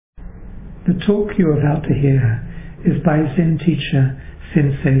The talk you're about to hear is by Zen teacher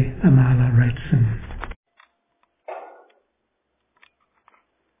Sensei Amala Wraitson.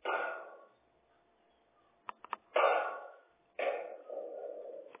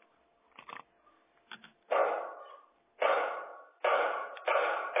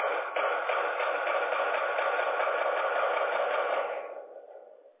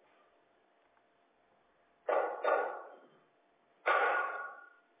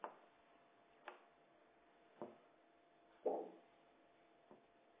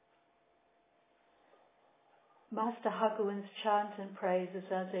 Master Hakuin's chant and praise of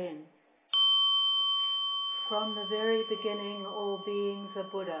Zazen. From the very beginning, all beings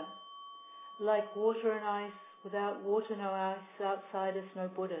are Buddha. Like water and ice, without water no ice, outside us no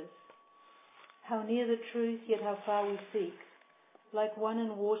Buddhas. How near the truth, yet how far we seek. Like one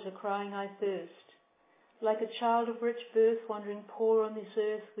in water crying, I thirst. Like a child of rich birth wandering poor on this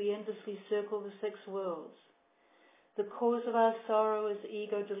earth, we endlessly circle the six worlds. The cause of our sorrow is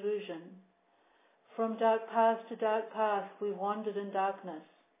ego delusion. From dark path to dark path we wandered in darkness.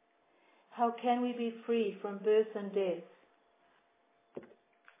 How can we be free from birth and death?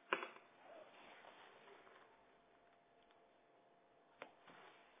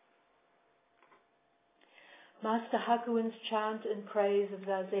 Master Hakuin's chant and praise of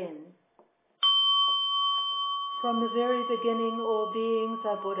Zazen. From the very beginning all beings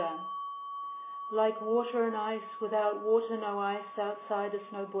are Buddha. Like water and ice, without water no ice, outside us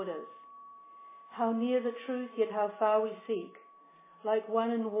no Buddhas. How near the truth, yet how far we seek. Like one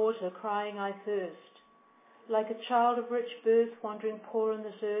in water crying, I thirst. Like a child of rich birth wandering poor on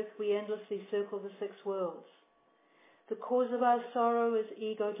this earth, we endlessly circle the six worlds. The cause of our sorrow is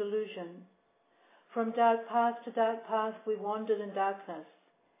ego delusion. From dark path to dark path we wandered in darkness.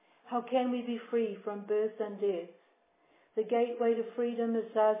 How can we be free from birth and death? The gateway to freedom is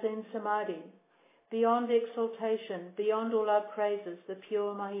Zazen Samadhi. Beyond exaltation, beyond all our praises, the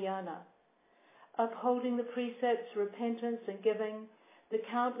pure Mahayana. Upholding the precepts, repentance and giving, the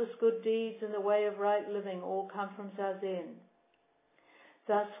countless good deeds and the way of right living all come from Zazen.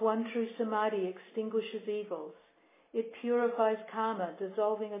 Thus one true Samadhi extinguishes evils. It purifies karma,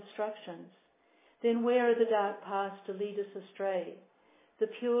 dissolving obstructions. Then where are the dark paths to lead us astray? The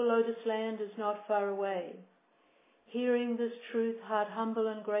pure lotus land is not far away. Hearing this truth, heart humble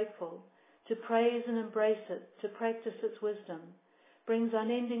and grateful, to praise and embrace it, to practice its wisdom, brings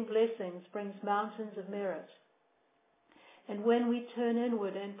unending blessings, brings mountains of merit. And when we turn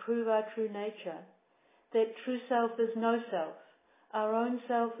inward and prove our true nature, that true self is no self, our own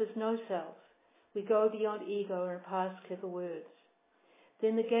self is no self, we go beyond ego and past clever words.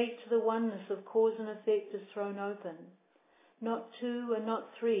 Then the gate to the oneness of cause and effect is thrown open. Not two and not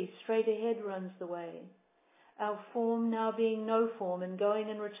three, straight ahead runs the way. Our form now being no form, and going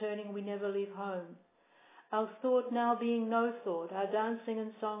and returning we never leave home. Our thought now being no thought, our dancing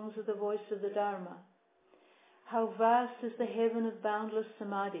and songs are the voice of the Dharma. How vast is the heaven of boundless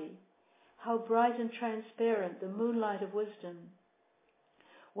Samadhi. How bright and transparent the moonlight of wisdom.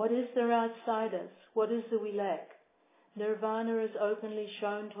 What is there outside us? What is there we lack? Nirvana is openly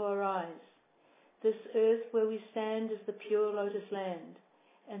shown to our eyes. This earth where we stand is the pure lotus land,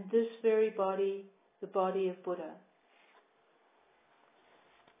 and this very body, the body of Buddha.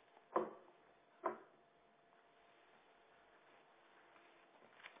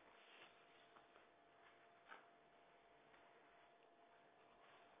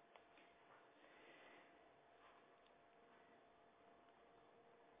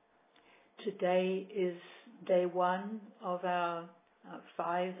 Today is day one of our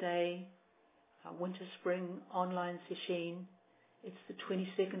 5-day winter-spring online session. It's the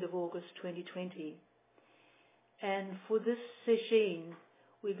 22nd of August 2020. And for this session,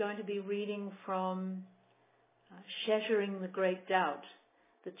 we're going to be reading from Shattering the Great Doubt,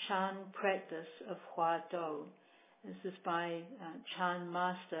 the Chan practice of Hua Dou. This is by Chan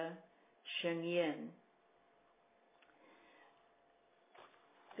Master Sheng Yen.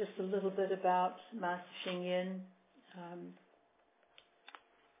 Just a little bit about Master Sheng Yen.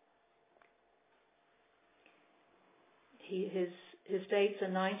 His dates are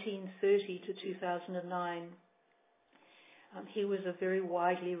 1930 to 2009. He was a very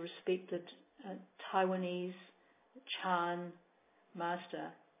widely respected Taiwanese Chan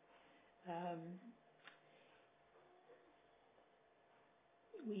master.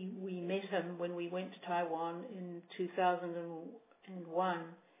 We met him when we went to Taiwan in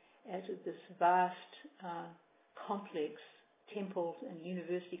 2001 at this vast complex, temple and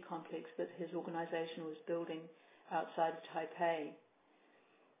university complex that his organization was building outside of Taipei.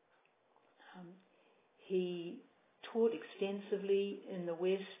 He taught extensively in the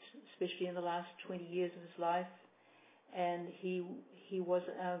West, especially in the last 20 years of his life. And he was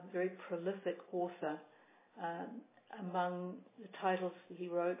a very prolific author. Among the titles that he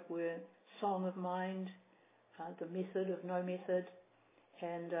wrote were Song of Mind, The Method of No Method,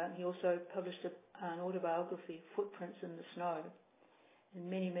 and he also published an autobiography, Footprints in the Snow, and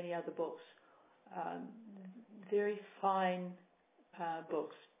many, many other books. Very fine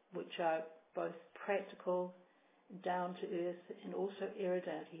books, which are both practical, down to earth, and also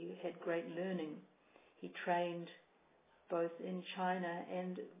erudite. He had great learning. He trained both in China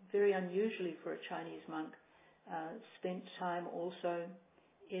and, very unusually for a Chinese monk, spent time also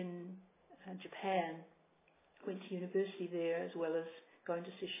in Japan, went to university there as well as going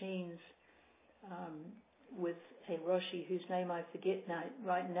to sesshin with a Roshi whose name I forget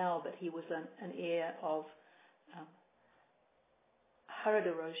right now, but he was an heir of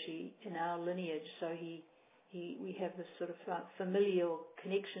Harada Roshi in our lineage, so we have this sort of familial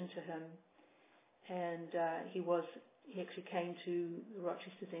connection to him, and he actually came to the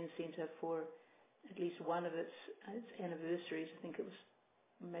Rochester Zen Center for at least one of its anniversaries. I think it was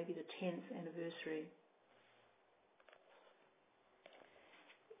maybe the 10th anniversary.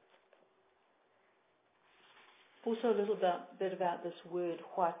 Also a little bit about this word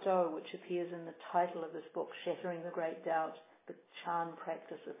Huatou, which appears in the title of this book, Shattering the Great Doubt, the Chan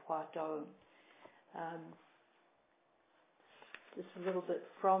Practice of Huatou. Just a little bit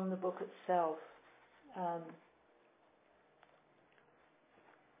from the book itself.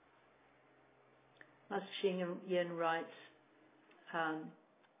 Master Sheng Yen writes,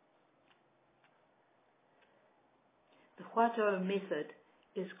 the Huatou method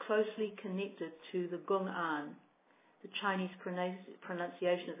is closely connected to the Gong'an. The Chinese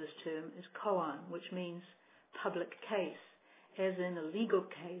pronunciation of this term is koan, which means public case, as in a legal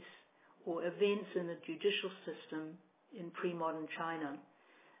case or events in the judicial system in pre-modern China.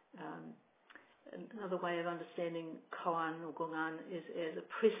 Another way of understanding koan or gong'an is as a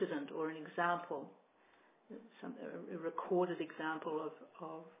precedent or an example, a recorded example of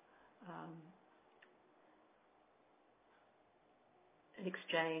an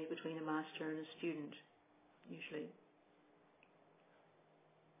exchange between a master and a student, usually.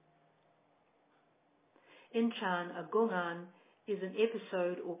 In Chan, a gong'an is an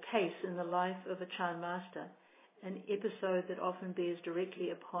episode or case in the life of a Chan master, an episode that often bears directly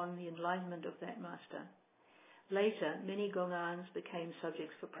upon the enlightenment of that master. Later, many gong'ans became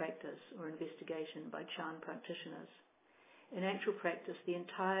subjects for practice or investigation by Chan practitioners. In actual practice, the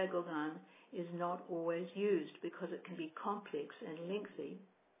entire gong'an is not always used because it can be complex and lengthy.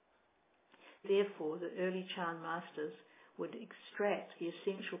 Therefore, the early Chan masters would extract the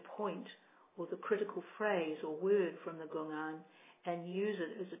essential point or the critical phrase or word from the gong'an and use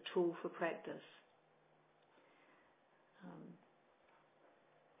it as a tool for practice.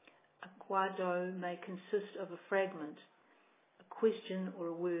 A guado may consist of a fragment, a question or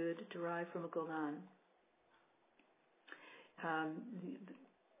a word derived from a gong'an. The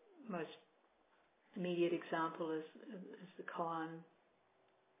most immediate example is the koan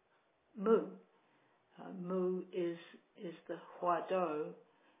Mu. Mu is the huado,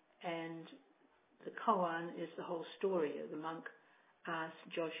 and the koan is the whole story. The monk asked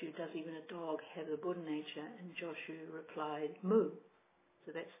Joshu, does even a dog have the Buddha nature? And Joshu replied, Mu.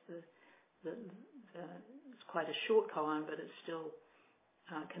 So that's it's quite a short koan, but it still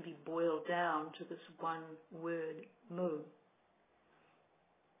can be boiled down to this one word, Mu.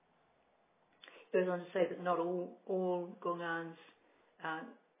 It goes on to say that not all gong'ans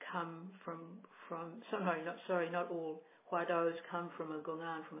come not all huados come from a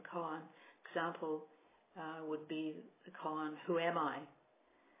gong'an, from a koan. Example would be the koan, Who Am I?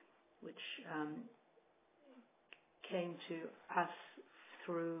 Which came to us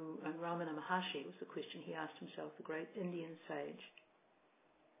through Ramana Maharshi. Was the question he asked himself, the great Indian sage.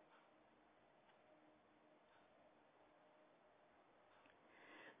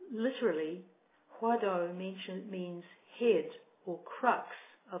 Literally, huado means head or crux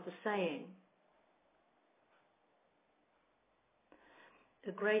of a saying.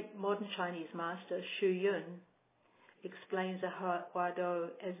 The great modern Chinese master, Xu Yun, explains a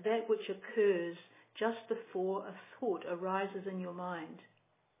huado as that which occurs just before a thought arises in your mind.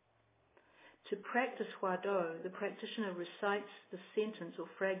 To practice huado, the practitioner recites the sentence or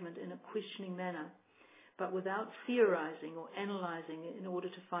fragment in a questioning manner, but without theorizing or analyzing it in order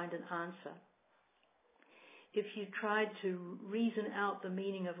to find an answer. If you tried to reason out the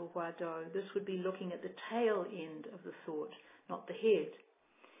meaning of a huado, this would be looking at the tail end of the thought, not the head.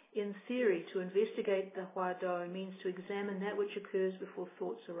 In theory, to investigate the huado means to examine that which occurs before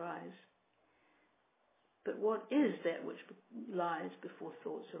thoughts arise. But what is that which lies before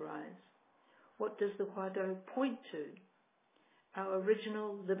thoughts arise? What does the Huado point to? Our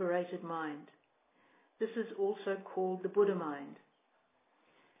original liberated mind. This is also called the Buddha mind.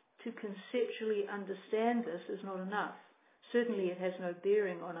 To conceptually understand this is not enough. Certainly it has no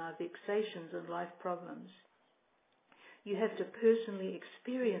bearing on our vexations and life problems. You have to personally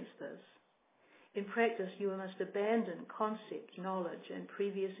experience this. In practice, you must abandon concept, knowledge, and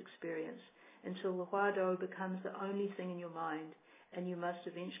previous experience until the Huado becomes the only thing in your mind, and you must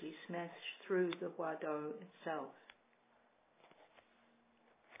eventually smash through the Huado itself.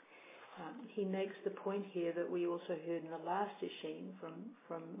 He makes the point here that we also heard in the last session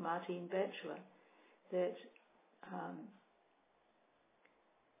from Martin Batchelor, that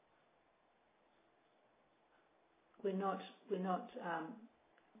we're not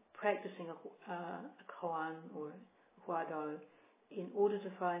practicing a koan or a Huado in order to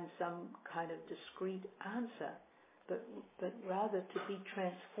find some kind of discrete answer, but rather to be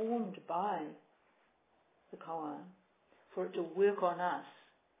transformed by the koan, for it to work on us.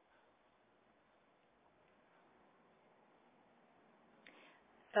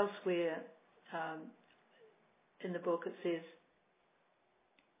 Elsewhere in the book it says,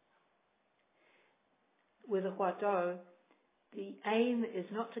 with a Huado, the aim is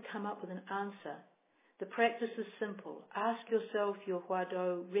not to come up with an answer. The practice is simple. Ask yourself your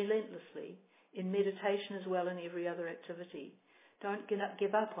Huado relentlessly, in meditation as well in every other activity. Don't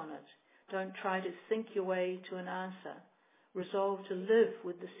give up on it. Don't try to think your way to an answer. Resolve to live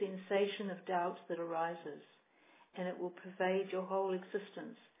with the sensation of doubt that arises, and it will pervade your whole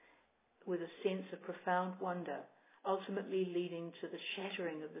existence with a sense of profound wonder, ultimately leading to the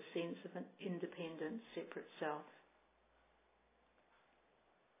shattering of the sense of an independent, separate self.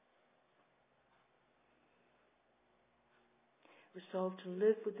 Resolve to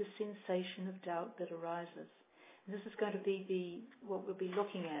live with the sensation of doubt that arises. And this is going to be what we'll be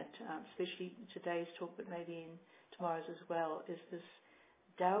looking at, especially today's talk, but maybe in tomorrow's as well, is this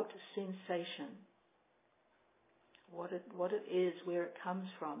doubt sensation. What it is, where it comes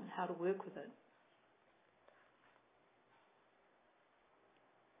from, and how to work with it.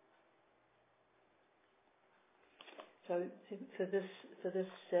 So for this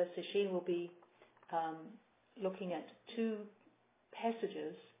session, we'll be looking at two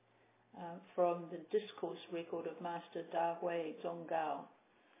passages from the discourse record of Master Da Hui Zonggao.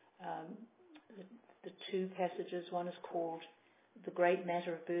 The two passages, one is called The Great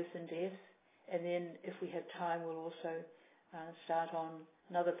Matter of Birth and Death, and then if we have time we'll also start on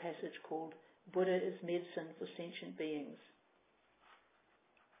another passage called Buddha is Medicine for Sentient Beings.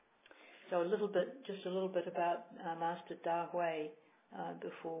 So just a little bit about Master Da Hui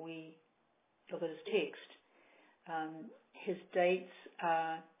before we look at his text. His dates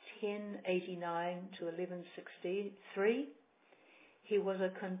are 1089 to 1163. He was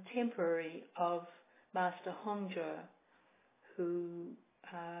a contemporary of Master Hongzhi, who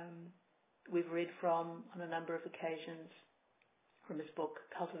we've read from on a number of occasions from his book,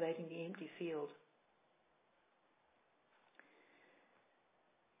 Cultivating the Empty Field.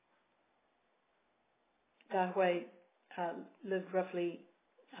 Da Hui lived roughly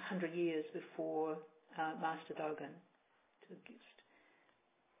 100 years before Master Dogen, to just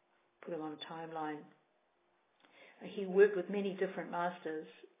put him on a timeline. He worked with many different masters,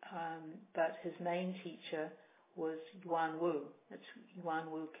 but his main teacher was Yuan Wu. That's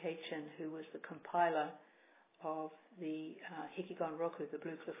Yuan Wu Keichen, who was the compiler of the Hekigon Roku, the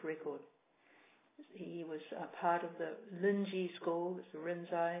Blue Cliff Record. He was part of the Linji school, it's the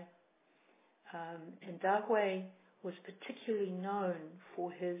Rinzai. And Da Hui was particularly known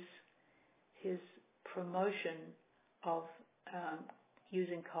for his promotion of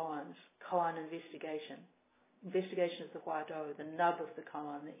using koans, koan investigation of the Huado, the nub of the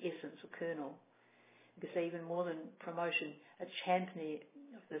koan, the essence or kernel. You could say even more than promotion, a championing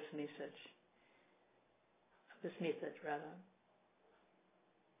of this method.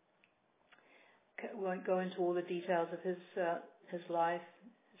 Won't go into all the details of his life,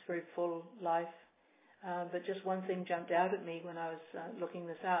 his very full life, but just one thing jumped out at me when I was looking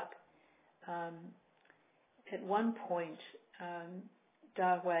this up. At one point,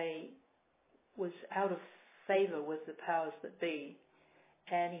 Da Hui was out of favour with the powers that be,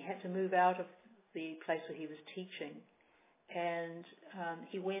 and he had to move out of the place where he was teaching, and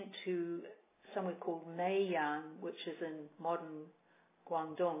he went to somewhere called Meiyang, which is in modern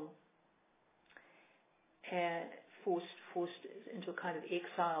Guangdong, and forced into a kind of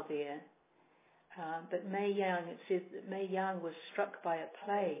exile there. But Meiyang, it says that Meiyang was struck by a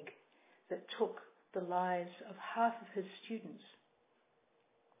plague that took the lives of half of his students.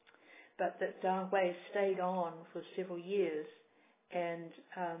 but that Da Wei stayed on for several years and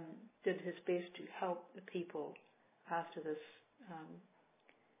did his best to help the people after this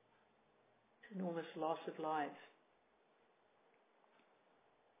enormous loss of life.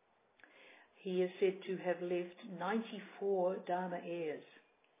 He is said to have left 94 Dharma heirs,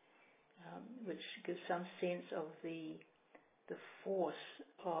 which gives some sense of the force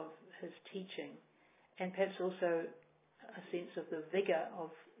of his teaching, and perhaps also a sense of the vigour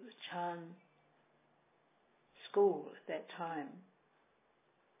of the Chan school at that time.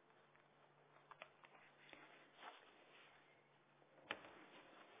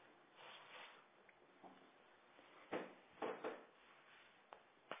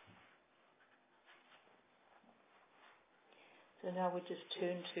 So now we just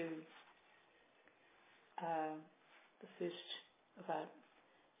turn to the first of our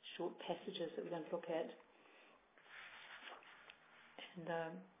short passages that we're going to look at. And I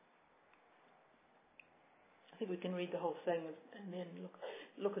think we can read the whole thing and then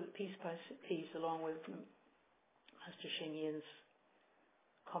look at it piece by piece along with Master Sheng Yen's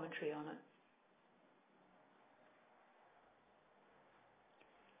commentary on it.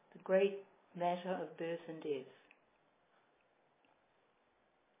 The great matter of birth and death.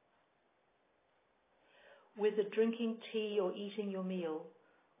 Whether drinking tea or eating your meal,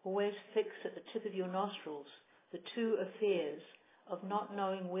 always fix at the tip of your nostrils the two affairs of not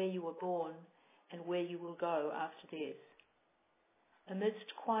knowing where you were born and where you will go after death.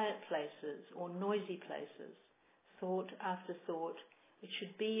 Amidst quiet places or noisy places, thought after thought, it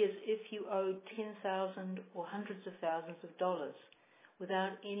should be as if you owed 10,000 or hundreds of thousands of dollars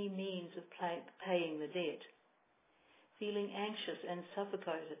without any means of paying the debt. Feeling anxious and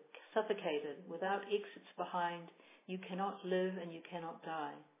suffocated without exits behind, you cannot live and you cannot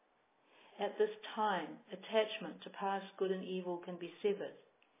die. At this time, attachment to past good and evil can be severed.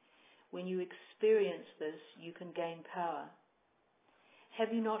 When you experience this, you can gain power.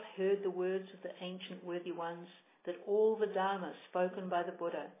 Have you not heard the words of the ancient worthy ones that all the Dharma spoken by the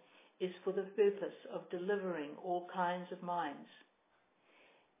Buddha is for the purpose of delivering all kinds of minds?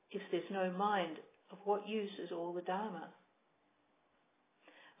 If there's no mind, of what use is all the Dharma?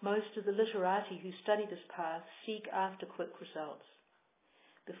 Most of the literati who study this path seek after quick results.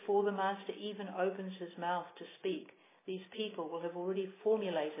 Before the Master even opens his mouth to speak, these people will have already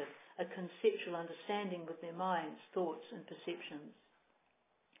formulated a conceptual understanding with their minds, thoughts and perceptions.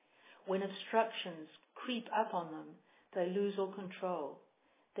 When obstructions creep up on them, they lose all control.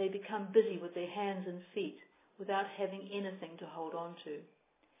 They become busy with their hands and feet without having anything to hold on to.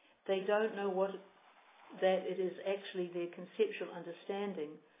 They don't know that it is actually their conceptual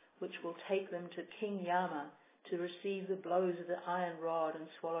understanding which will take them to King Yama to receive the blows of the iron rod and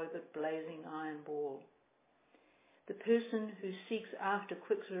swallow the blazing iron ball. The person who seeks after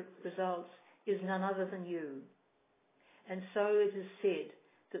quick results is none other than you. And so it is said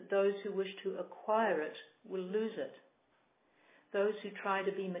that those who wish to acquire it will lose it. Those who try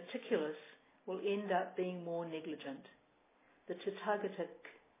to be meticulous will end up being more negligent. The Tathagata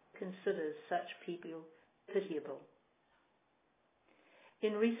considers such people pitiable.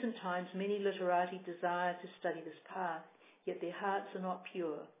 In recent times, many literati desire to study this path, yet their hearts are not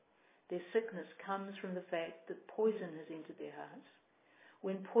pure. Their sickness comes from the fact that poison has entered their hearts.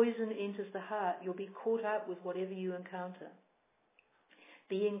 When poison enters the heart, you'll be caught up with whatever you encounter.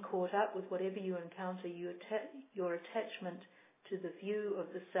 Being caught up with whatever you encounter, your attachment to the view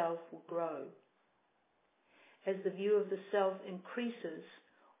of the self will grow. As the view of the self increases,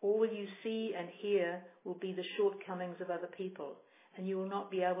 all you see and hear will be the shortcomings of other people, and you will not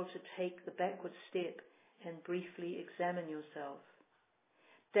be able to take the backward step and briefly examine yourself.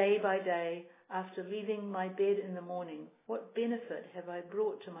 Day by day, after leaving my bed in the morning, what benefit have I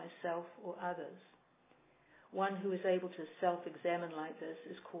brought to myself or others? One who is able to self-examine like this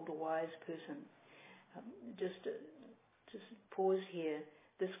is called a wise person. Just pause here.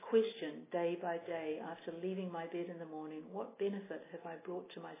 This question, day by day, after leaving my bed in the morning, what benefit have I brought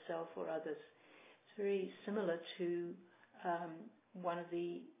to myself or others? It's very similar to one of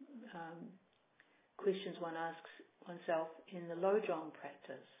the questions one asks oneself in the Lojong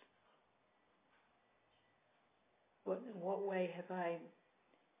practice. What way have I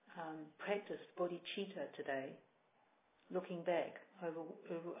practiced bodhicitta today? Looking back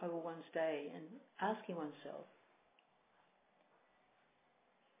over one's day and asking oneself.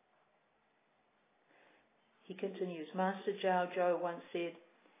 He continues, Master Zhao Zhou once said,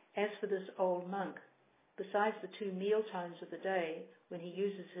 as for this old monk, besides the 2 meal times of the day, when he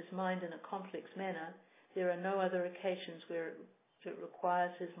uses his mind in a complex manner, there are no other occasions where it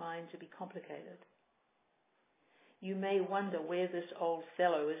requires his mind to be complicated. You may wonder where this old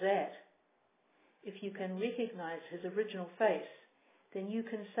fellow is at, if you can recognize his original face, then you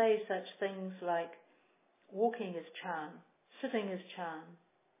can say such things like, walking is charm, sitting is charm.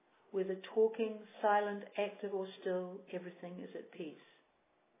 Whether talking, silent, active or still, everything is at peace.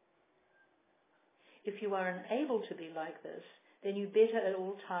 If you are unable to be like this, then you better at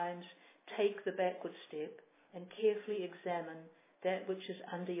all times take the backward step and carefully examine that which is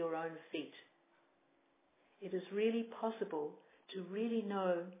under your own feet. It is really possible to really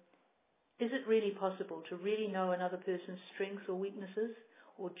know, is it really possible to really know another person's strengths or weaknesses,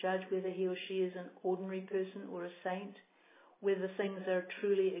 or judge whether he or she is an ordinary person or a saint, whether things are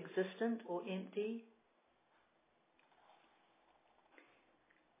truly existent or empty?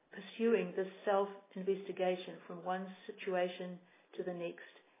 Pursuing this self-investigation from one situation to the next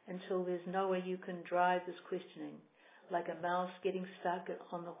until there's nowhere you can drive this questioning, like a mouse getting stuck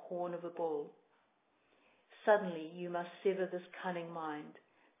on the horn of a bull. Suddenly you must sever this cunning mind.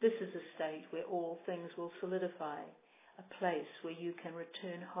 This is a state where all things will solidify, a place where you can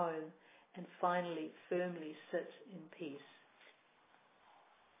return home and finally firmly sit in peace.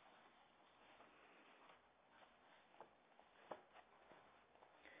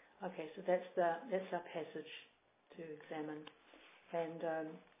 Okay, so that's our passage to examine, and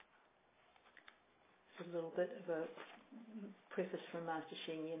it's a little bit of a preface from Master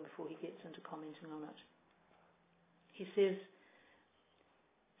Sheng Yen before he gets into commenting on it. He says,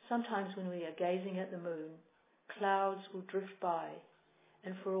 sometimes when we are gazing at the moon, clouds will drift by,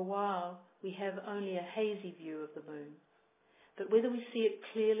 and for a while we have only a hazy view of the moon. But whether we see it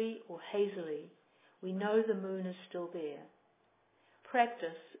clearly or hazily, we know the moon is still there. Practice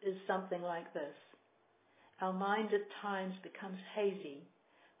is something like this. Our mind at times becomes hazy,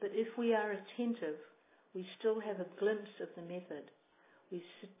 but if we are attentive, we still have a glimpse of the method.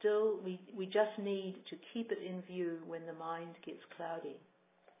 We just need to keep it in view when the mind gets cloudy.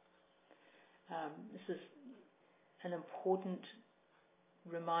 This is an important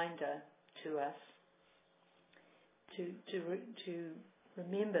reminder to us to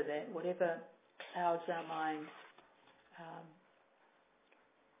remember that whatever clouds our mind,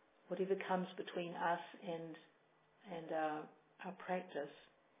 whatever comes between us and our practice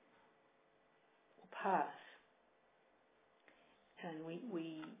will pass. And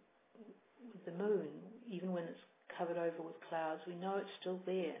we the moon, even when it's covered over with clouds, we know it's still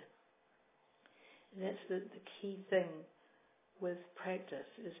there. And that's the key thing with practice,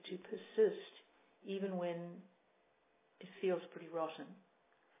 is to persist even when it feels pretty rotten.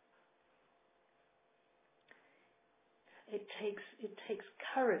 It takes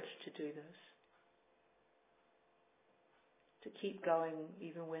courage to do this, to keep going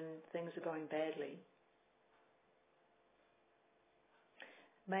even when things are going badly.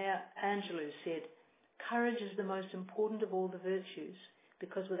 Maya Angelou said, "Courage is the most important of all the virtues,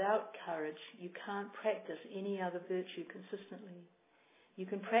 because without courage you can't practice any other virtue consistently. You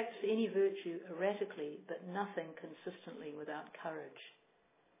can practice any virtue erratically, but nothing consistently without courage."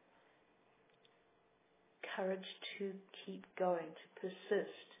 Courage to keep going, to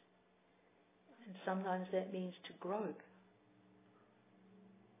persist. And sometimes that means to grope.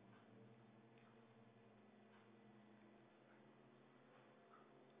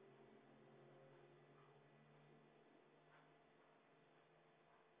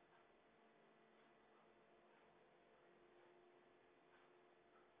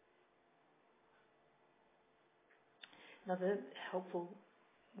 Another helpful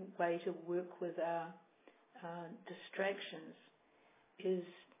way to work with our distractions is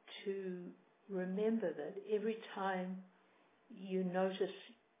to remember that every time you notice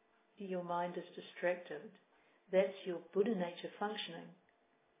your mind is distracted, that's your Buddha nature functioning.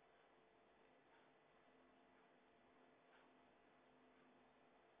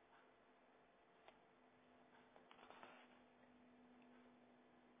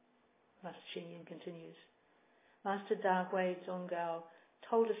 Master Sheng Yen continues, Master Da Hui Zonggao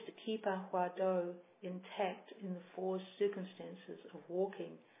told us to keep our Huado intact in the four circumstances of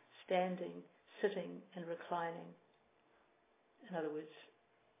walking, standing, sitting and reclining. In other words,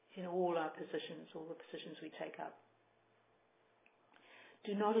 in all our positions, all the positions we take up.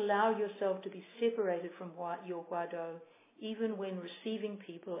 Do not allow yourself to be separated from your Huado, even when receiving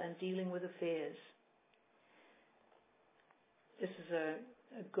people and dealing with affairs. This is a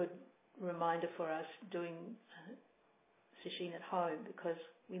good reminder for us doing sesshin at home, because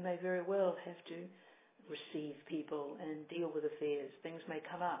we may very well have to receive people and deal with affairs. Things may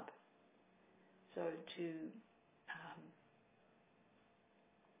come up. So to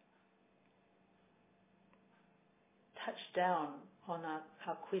touch down on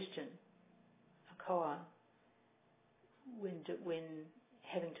our question, our koan, when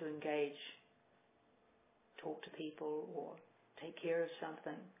having to engage talk to people or take care of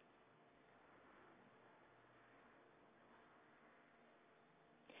something.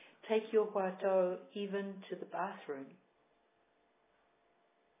 Take your Huatou even to the bathroom.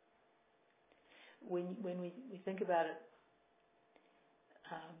 When we think about it,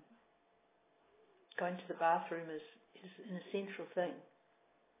 going to the bathroom is an essential thing.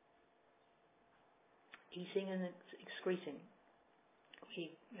 Eating and excreting.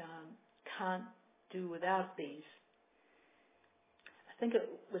 We can't do without these. I think it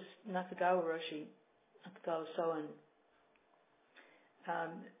was Nakagawa Roshi, Nakagawa Soen,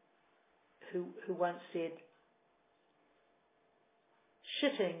 who once said,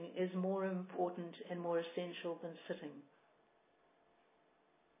 shitting is more important and more essential than sitting.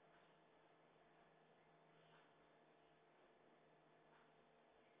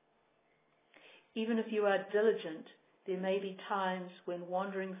 Even if you are diligent, there may be times when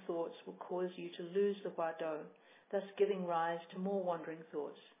wandering thoughts will cause you to lose the Huatou, thus giving rise to more wandering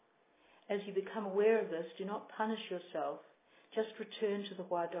thoughts. As you become aware of this, do not punish yourself, just return to the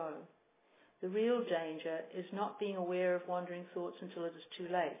Huatou. The real danger is not being aware of wandering thoughts until it is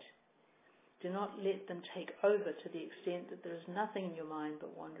too late. Do not let them take over to the extent that there is nothing in your mind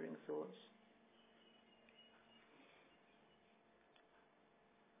but wandering thoughts.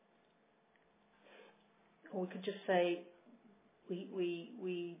 Or we could just say,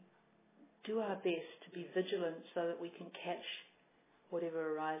 we do our best to be vigilant so that we can catch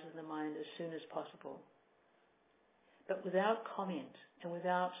whatever arises in the mind as soon as possible. But without comment and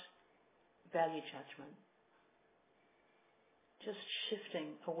without value judgment. Just shifting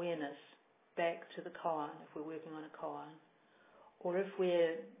awareness back to the koan if we're working on a koan. Or if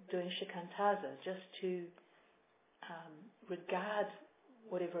we're doing shikantaza, just to regard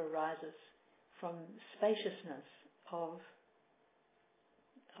whatever arises from spaciousness of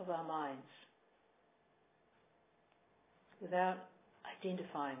our minds, without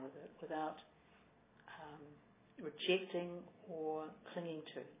identifying with it, without rejecting or clinging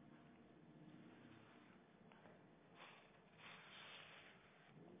to.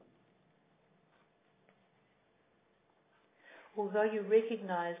 Although you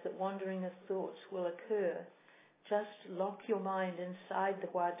recognize that wandering of thoughts will occur, just lock your mind inside the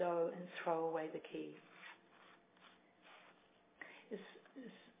Huatou and throw away the key. This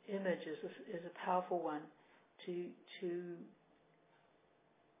image is a powerful one to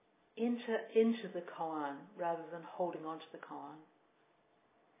enter into the koan rather than holding on to the koan,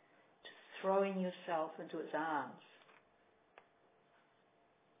 to throwing yourself into its arms.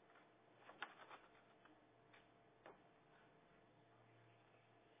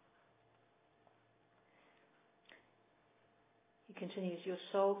 He continues, your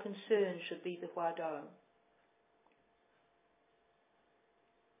sole concern should be the Huatou.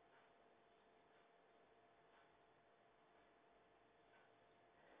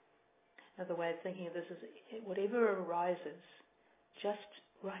 Another way of thinking of this is whatever arises, just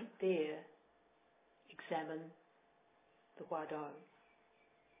right there, examine the Huatou.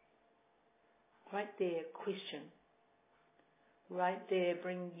 Right there, question. Right there,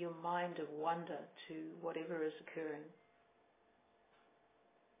 bring your mind of wonder to whatever is occurring.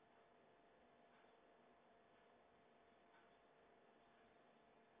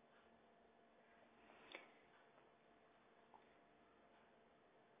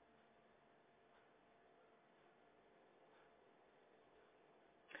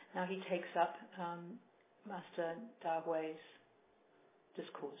 Now he takes up Master Dahui's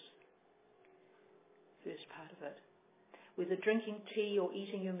discourse, first part of it. Whether drinking tea or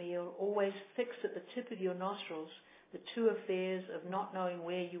eating your meal, always fix at the tip of your nostrils the two affairs of not knowing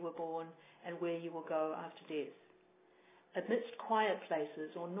where you were born and where you will go after death. Amidst quiet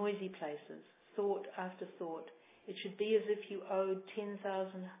places or noisy places, thought after thought, it should be as if you owed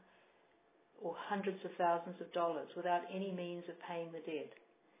 10,000 or hundreds of thousands of dollars without any means of paying the debt.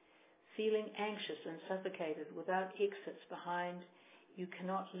 Feeling anxious and suffocated without exits behind, you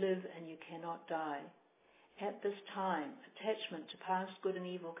cannot live and you cannot die. At this time, attachment to past good and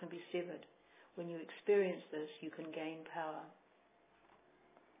evil can be severed. When you experience this, you can gain power.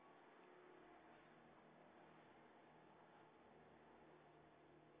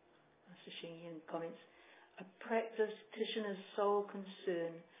 Master Sheng Yen comments, a practitioner's sole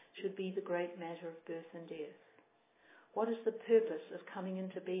concern should be the great matter of birth and death. What is the purpose of coming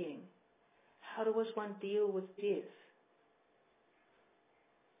into being? How does one deal with death?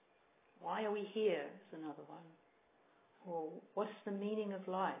 Why are we here is another one. Or what is the meaning of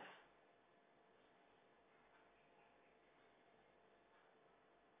life?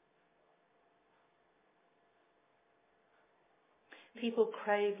 People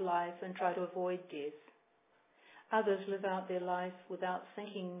crave life and try to avoid death. Others live out their life without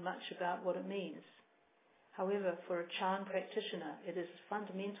thinking much about what it means. However, for a Chan practitioner, it is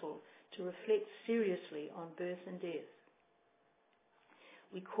fundamental to reflect seriously on birth and death.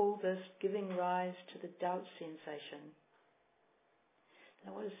 We call this giving rise to the doubt sensation.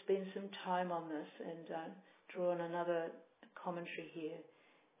 I want to spend some time on this and draw on another commentary here,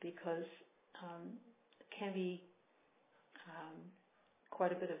 because it can be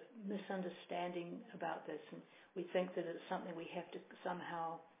quite a bit of misunderstanding about this, and we think that it's something we have to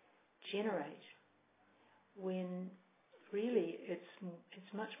somehow generate, when really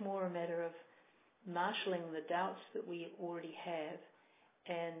it's much more a matter of marshalling the doubts that we already have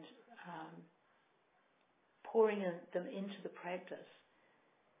and pouring them into the practice,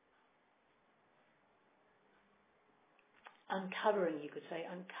 uncovering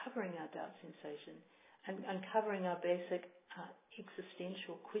our doubt sensation, and uncovering our basic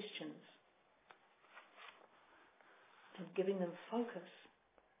existential questions and giving them focus.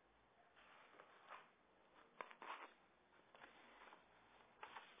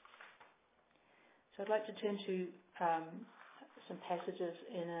 So I'd like to turn to some passages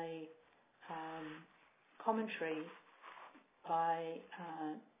in a commentary by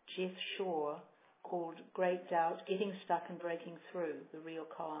Jeff Shaw called Great Doubt, Getting Stuck and Breaking Through, the Real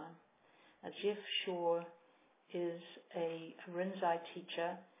Koan. Now, Jeff Shaw is a Rinzai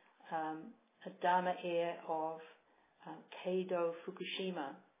teacher, a Dharma heir of Keido Fukushima.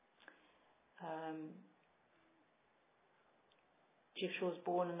 Jeff Shaw was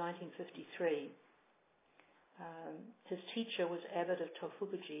born in 1953. His teacher was abbot of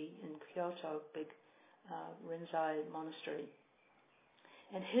Tofukuji in Kyoto, big Rinzai monastery.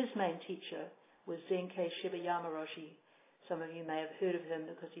 And his main teacher was Zenkei Shibayama Roshi. Some of you may have heard of him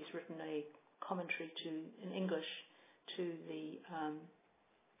because he's written a commentary in English to the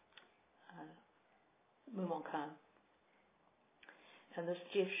Mumonkan. And this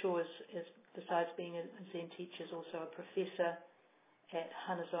Jeff Shaw is, besides being a Zen teacher, is also a professor at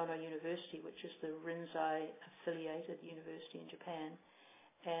Hanazono University, which is the Rinzai affiliated university in Japan,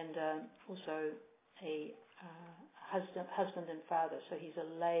 and also a husband and father. So he's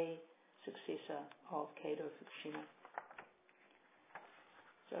a lay successor of Keido Fukushima.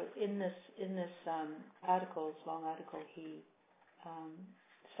 So in this article, this long article, he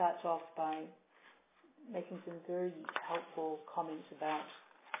starts off by making some very helpful comments about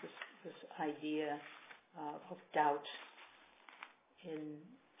this idea of doubt in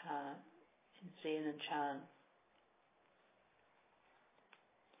Zen and Chan.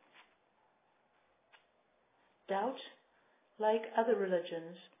 Doubt, like other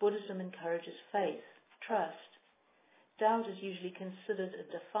religions, Buddhism encourages faith, trust. Doubt is usually considered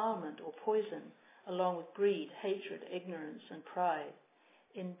a defilement or poison, along with greed, hatred, ignorance, and pride.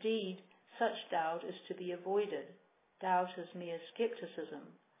 Indeed, such doubt is to be avoided. Doubt is mere skepticism,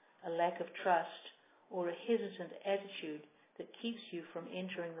 a lack of trust, or a hesitant attitude that keeps you from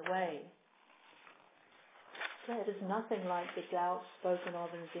entering the way. That is nothing like the doubt spoken of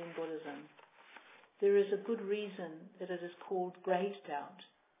in Zen Buddhism. There is a good reason that it is called great doubt.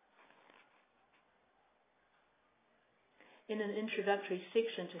 In an introductory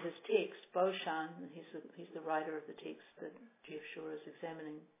section to his text, Boshan, he's the writer of the text that Jeff Shaw is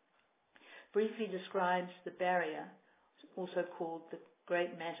examining, briefly describes the barrier, also called the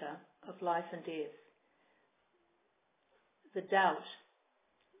great matter, of life and death. The doubt,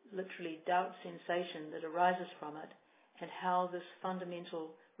 literally doubt sensation that arises from it, and how this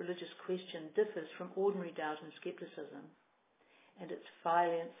fundamental religious question differs from ordinary doubt and skepticism, and its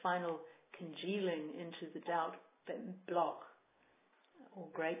final congealing into the doubt block, or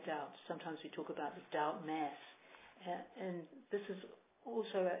great doubt. Sometimes we talk about the doubt mass. And this is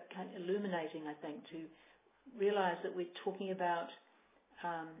also kind of illuminating, I think, to realize that we're talking about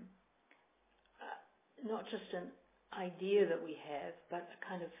not just an idea that we have, but a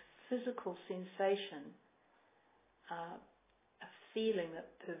kind of physical sensation, a feeling that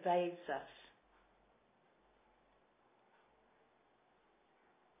pervades us.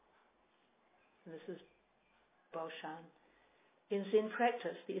 And this is Boshan. In Zen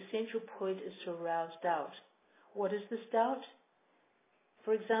practice, the essential point is to arouse doubt. What is this doubt?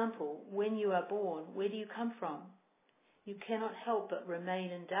 For example, when you are born, where do you come from? You cannot help but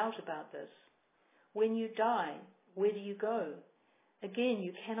remain in doubt about this. When you die, where do you go? Again,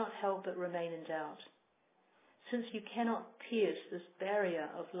 you cannot help but remain in doubt. Since you cannot pierce this barrier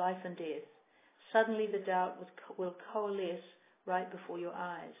of life and death, suddenly the doubt will coalesce right before your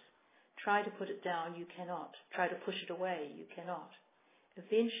eyes. Try to put it down, you cannot. Try to push it away, you cannot.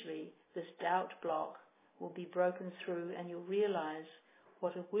 Eventually, this doubt block will be broken through and you'll realize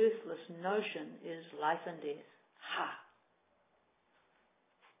what a worthless notion is life and death. Ha!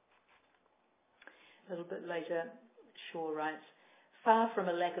 A little bit later, Shaw writes, far from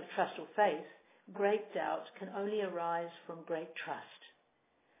a lack of trust or faith, great doubt can only arise from great trust.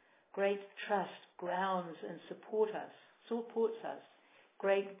 Great trust grounds and supports us.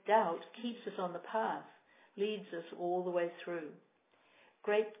 Great doubt keeps us on the path, leads us all the way through.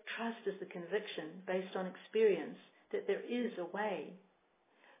 Great trust is the conviction based on experience that there is a way.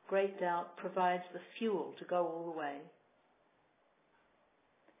 Great doubt provides the fuel to go all the way.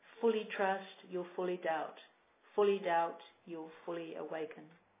 Fully trust, you'll fully doubt. Fully doubt, you'll fully awaken.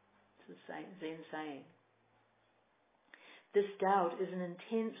 It's the Zen saying. This doubt is an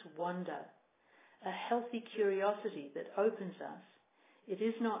intense wonder, a healthy curiosity that opens us. It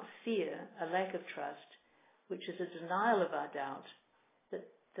is not fear, a lack of trust, which is a denial of our doubt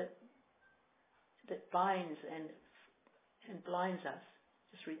that binds and blinds us.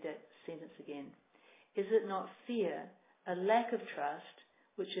 Just read that sentence again. Is it not fear, a lack of trust,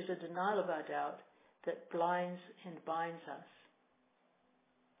 which is a denial of our doubt, that blinds and binds us?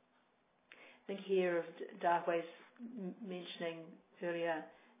 Think here of Dahui's mentioning earlier,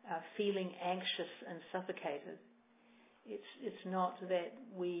 feeling anxious and suffocated. It's not that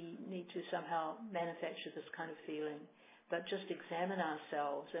we need to somehow manufacture this kind of feeling, but just examine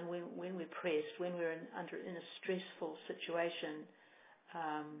ourselves. And when we're pressed, when we're in a stressful situation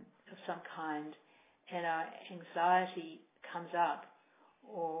of some kind, and our anxiety comes up,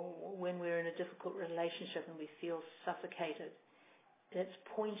 or when we're in a difficult relationship and we feel suffocated, that's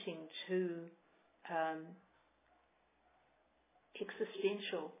pointing to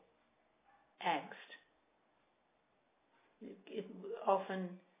existential angst. It often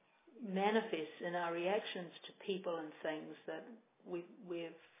manifests in our reactions to people and things that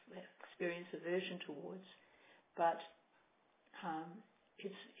we've experienced aversion towards, but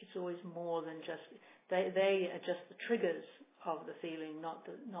it's always more than just they are just the triggers of the feeling, not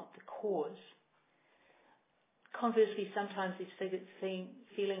the cause. Conversely, sometimes these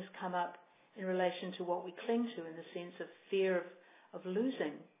feelings come up in relation to what we cling to, in the sense of fear of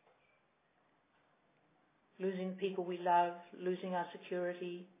losing people we love, losing our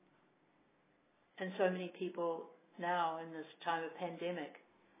security. And so many people now in this time of pandemic,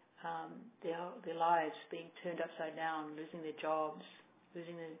 their lives being turned upside down, losing their jobs,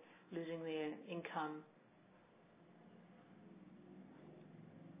 losing their income.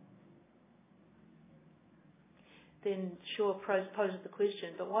 Then Shaw poses the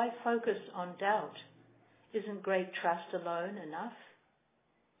question, but why focus on doubt? Isn't great trust alone enough?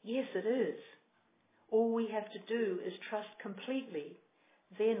 Yes, it is. All we have to do is trust completely.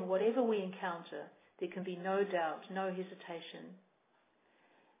 Then whatever we encounter, there can be no doubt, no hesitation.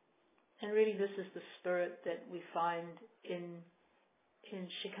 And really this is the spirit that we find in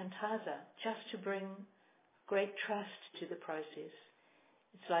Shikantaza, just to bring great trust to the process.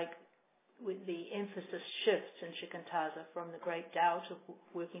 It's like with the emphasis shifts in Shikantaza from the great doubt of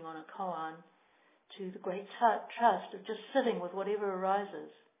working on a koan to the great trust of just sitting with whatever arises.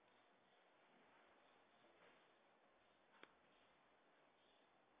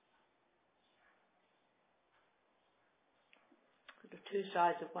 The two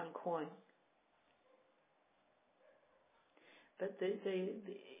sides of one coin. But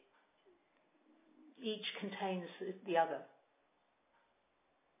each contains the other.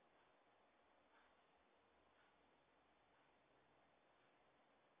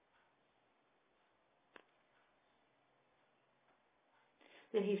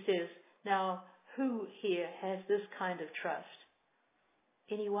 Then he says, now who here has this kind of trust?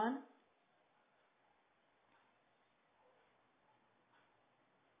 Anyone?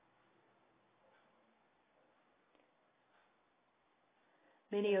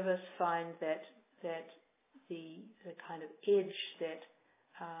 Many of us find that the kind of edge that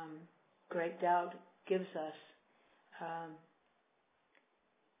great doubt gives us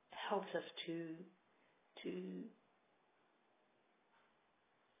helps us to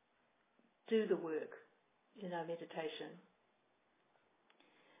do the work in our meditation.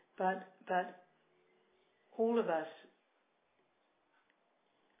 But all of us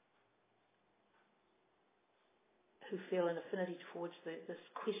who feel an affinity towards this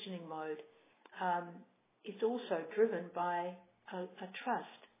questioning mode, it's also driven by a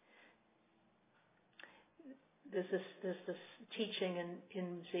trust. There's this teaching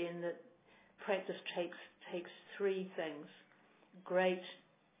in Zen that practice takes three things: great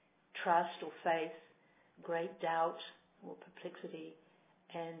trust or faith, great doubt or perplexity,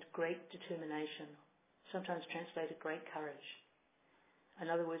 and great determination, sometimes translated great courage. In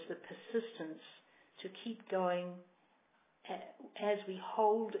other words, the persistence to keep going as we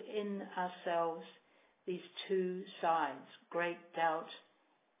hold in ourselves these two sides, great doubt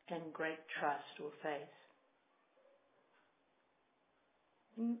and great trust or faith.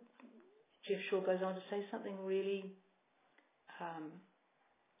 And Jeff Shaw goes on to say something really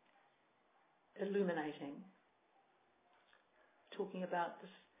illuminating, talking about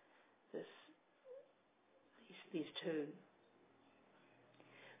these two.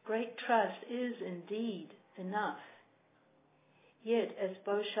 Great trust is indeed enough. Yet, as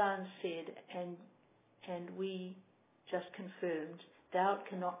Boshan said, and we just confirmed, doubt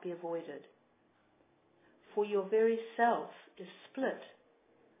cannot be avoided. For your very self is split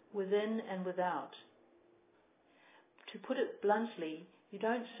within and without. To put it bluntly, you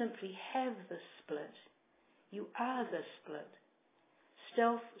don't simply have the split, you are the split.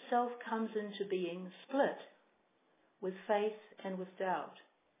 Self comes into being split with faith and with doubt.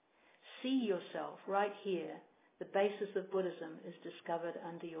 See yourself right here. The basis of Buddhism is discovered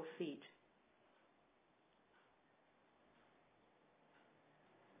under your feet.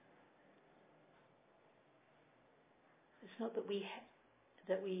 It's not that we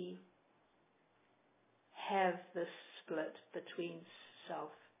have this split between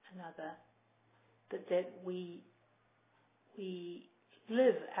self and other, but that we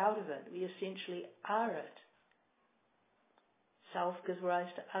live out of it. We essentially are it. Self gives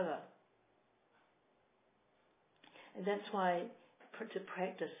rise to other. And that's why to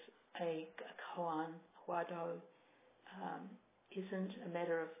practice a koan, huado, isn't a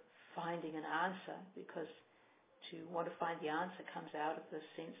matter of finding an answer, because to want to find the answer comes out of the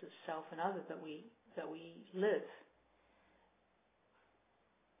sense of self and other that we live.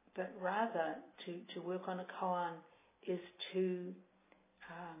 But rather, to work on a koan is to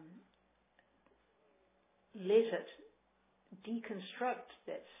let it deconstruct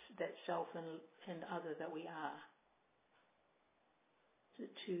that self and other that we are.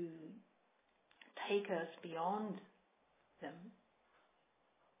 To take us beyond them.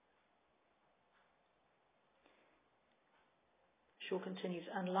 Shaw continues,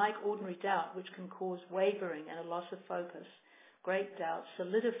 unlike ordinary doubt, which can cause wavering and a loss of focus, great doubt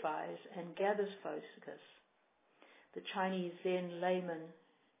solidifies and gathers focus. The Chinese Zen layman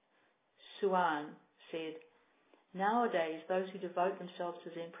Suan said, nowadays those who devote themselves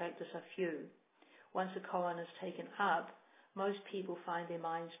to Zen practice are few. Once a koan is taken up, most people find their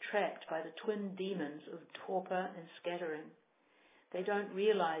minds trapped by the twin demons of torpor and scattering. They don't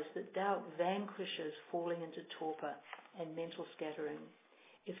realize that doubt vanquishes falling into torpor and mental scattering.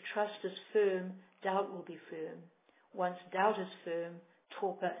 If trust is firm, doubt will be firm. Once doubt is firm,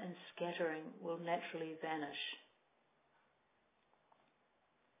 torpor and scattering will naturally vanish.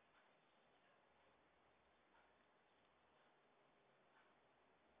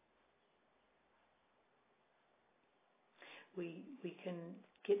 We can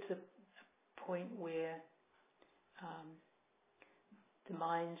get to the point where the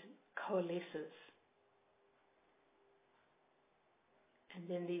mind coalesces, and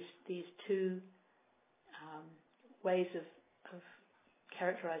then these two ways of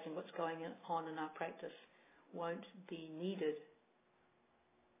characterizing what's going on in our practice won't be needed.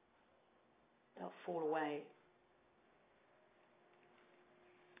 They'll fall away.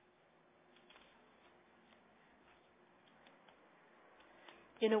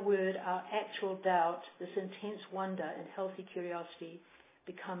 In a word, our actual doubt, this intense wonder and healthy curiosity,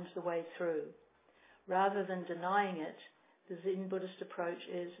 becomes the way through. Rather than denying it, the Zen Buddhist approach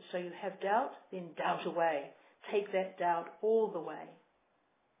is, so you have doubt, then doubt away. Take that doubt all the way.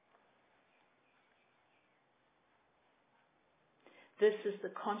 This is the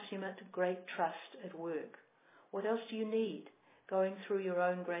consummate great trust at work. What else do you need? Going through your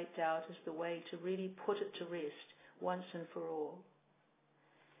own great doubt is the way to really put it to rest once and for all.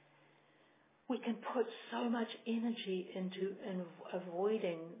 We can put so much energy into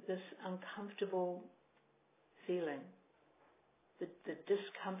avoiding this uncomfortable feeling, the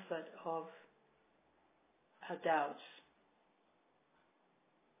discomfort of our doubts,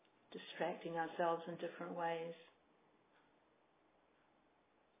 distracting ourselves in different ways.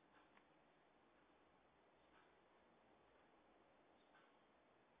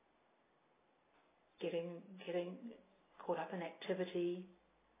 Getting caught up in activity.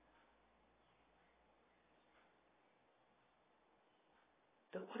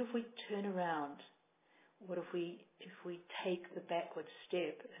 But what if we turn around? What if we take the backward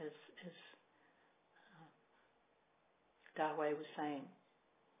step, as Dawei was saying,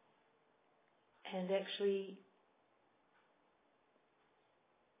 and actually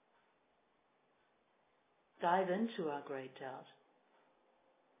dive into our great doubt,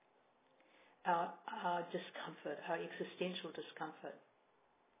 our discomfort, our existential discomfort.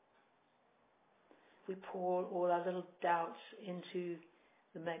 we pour all our little doubts into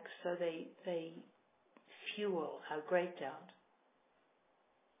the mix so they fuel our great doubt.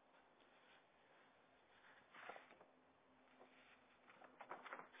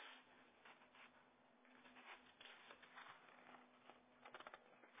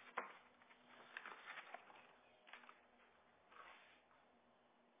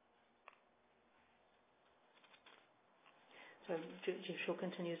 So Jeff Shaw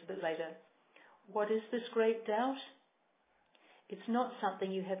continues a bit later. What is this great doubt? It's not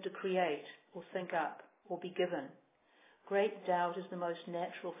something you have to create or think up or be given. Great doubt is the most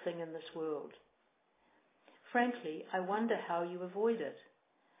natural thing in this world. Frankly, I wonder how you avoid it.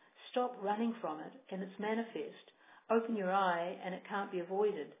 Stop running from it and it's manifest. Open your eye and it can't be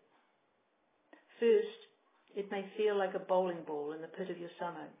avoided. First, it may feel like a bowling ball in the pit of your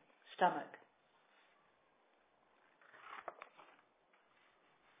stomach.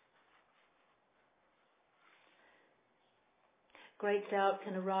 Great doubt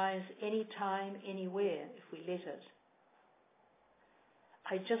can arise any time, anywhere, if we let it.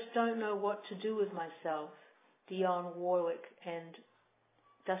 I just don't know what to do with myself, Dionne Warwick and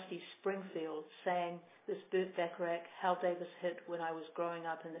Dusty Springfield sang this Burt Bacharach Hal Davis hit when I was growing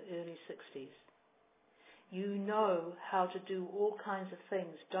up in the early 60s. You know how to do all kinds of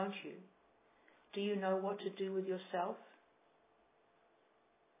things, don't you? Do you know what to do with yourself?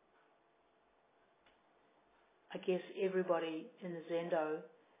 I guess everybody in the Zendo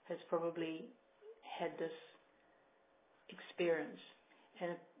has probably had this experience,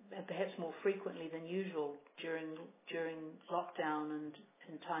 and perhaps more frequently than usual during lockdown and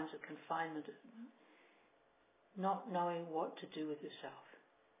in times of confinement, not knowing what to do with yourself,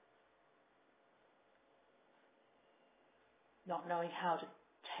 not knowing how to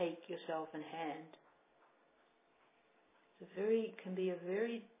take yourself in hand. It can be a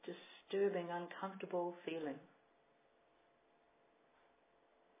very disturbing, uncomfortable feeling.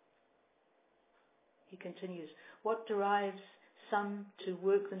 He continues, what drives some to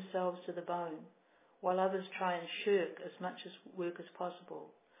work themselves to the bone, while others try and shirk as much work as possible?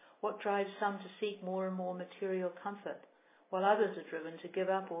 What drives some to seek more and more material comfort, while others are driven to give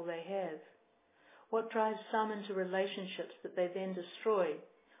up all they have? What drives some into relationships that they then destroy,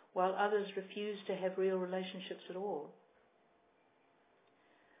 while others refuse to have real relationships at all?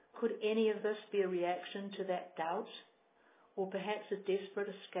 Could any of this be a reaction to that doubt, or perhaps a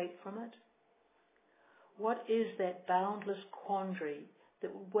desperate escape from it? What is that boundless quandary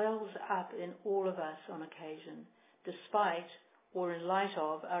that wells up in all of us on occasion, despite or in light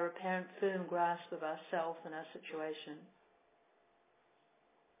of our apparent firm grasp of ourself and our situation?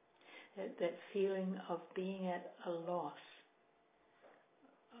 That feeling of being at a loss,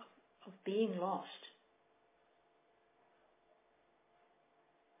 of being lost.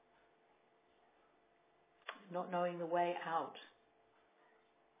 Not knowing the way out.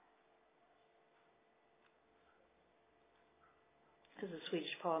 There's a Swedish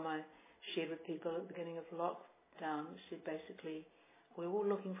poem I shared with people at the beginning of lockdown, which said basically, we're all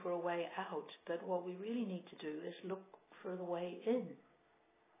looking for a way out, but what we really need to do is look for the way in.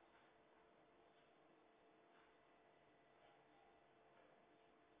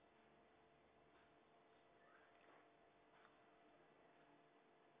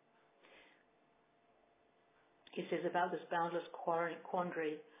 He says about this boundless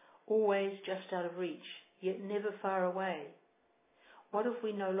quandary, always just out of reach, yet never far away. What if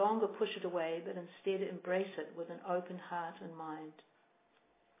we no longer push it away, but instead embrace it with an open heart and mind?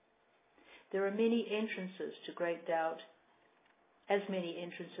 There are many entrances to great doubt, as many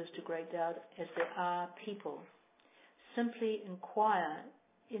entrances to great doubt as there are people. Simply inquire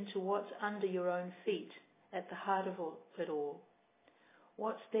into what's under your own feet, at the heart of it all.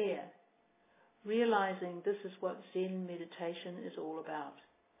 What's there? Realizing this is what Zen meditation is all about.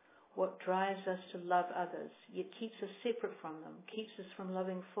 What drives us to love others, yet keeps us separate from them, keeps us from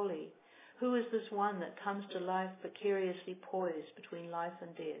loving fully? Who is this one that comes to life precariously poised between life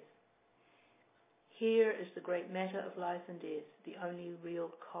and death? Here is the great matter of life and death, the only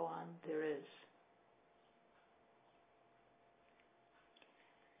real koan there is.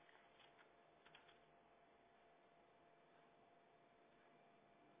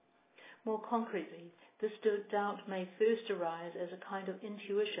 More concretely, this doubt may first arise as a kind of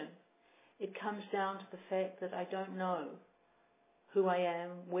intuition. It comes down to the fact that I don't know who I am,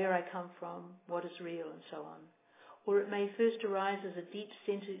 where I come from, what is real, and so on. Or it may first arise as a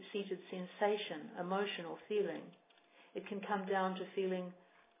deep-seated sensation, emotion, or feeling. It can come down to feeling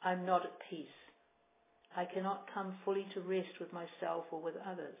I'm not at peace. I cannot come fully to rest with myself or with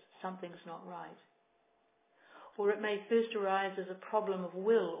others. Something's not right. Or it may first arise as a problem of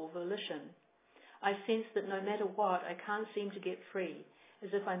will or volition. I sense that no matter what, I can't seem to get free,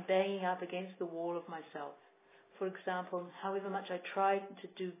 as if I'm banging up against the wall of myself. For example, however much I try to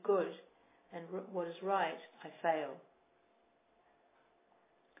do good and what is right, I fail.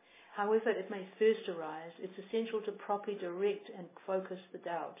 However it may first arise, it's essential to properly direct and focus the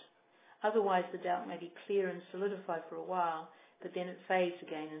doubt. Otherwise, the doubt may be clear and solidify for a while, but then it fades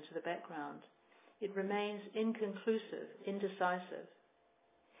again into the background. It remains inconclusive, indecisive.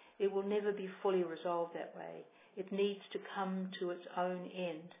 It will never be fully resolved that way. It needs to come to its own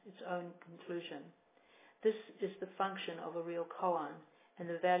end, its own conclusion. This is the function of a real koan and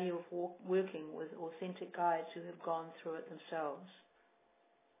the value of working with authentic guides who have gone through it themselves.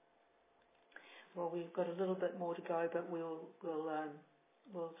 Well, we've got a little bit more to go, but we'll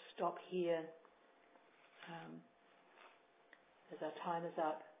stop here as our time is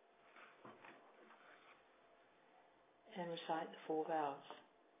up and recite the 4 vows.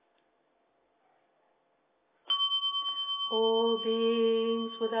 All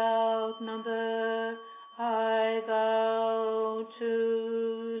beings without number, I vow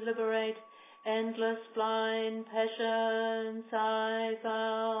to liberate. Endless blind passions, I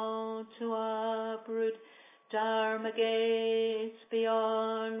vow to uproot. Dharma gates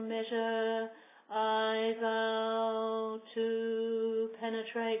beyond measure, I vow to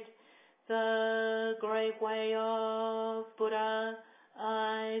penetrate. The great way of Buddha,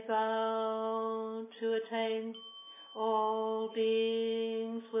 I vow to attain. All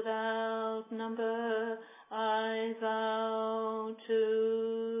beings without number, I vow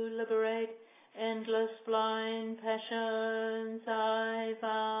to liberate. Endless blind passions, I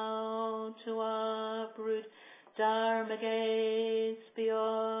vow to uproot. Dharma gates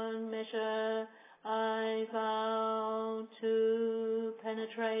beyond measure, I vow to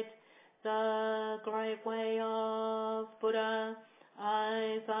penetrate. The great way of Buddha,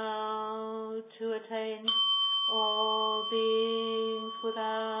 I vow to attain. All beings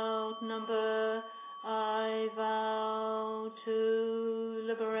without number, I vow to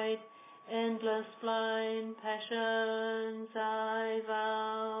liberate. Endless blind passions, I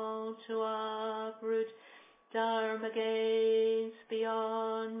vow to uproot. Dharma gates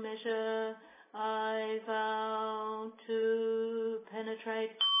beyond measure, I vow to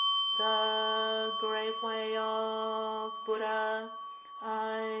penetrate. The great way of Buddha,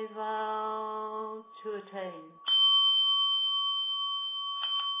 I vow to attain.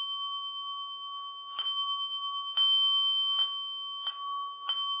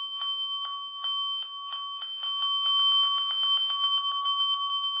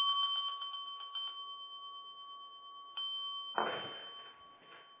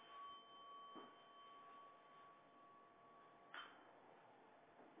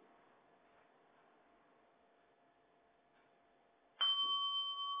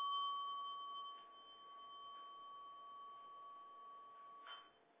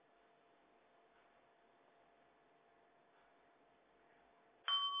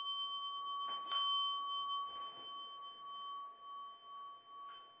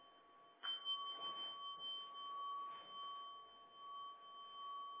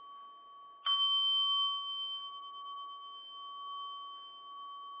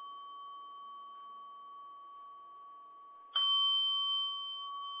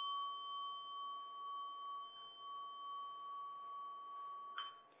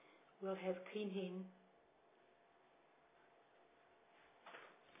 We'll have Kinhin.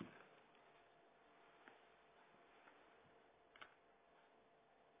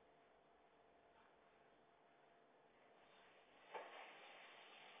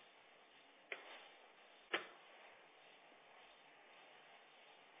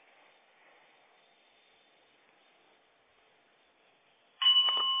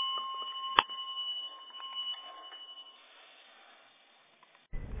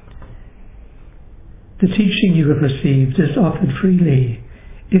 The teaching you have received is offered freely.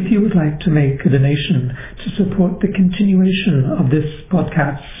 If you would like to make a donation to support the continuation of this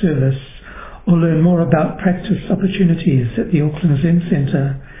podcast service or learn more about practice opportunities at the Auckland Zen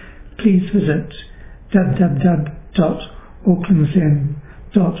Centre, please visit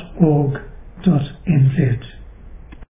www.aucklandzen.org.nz.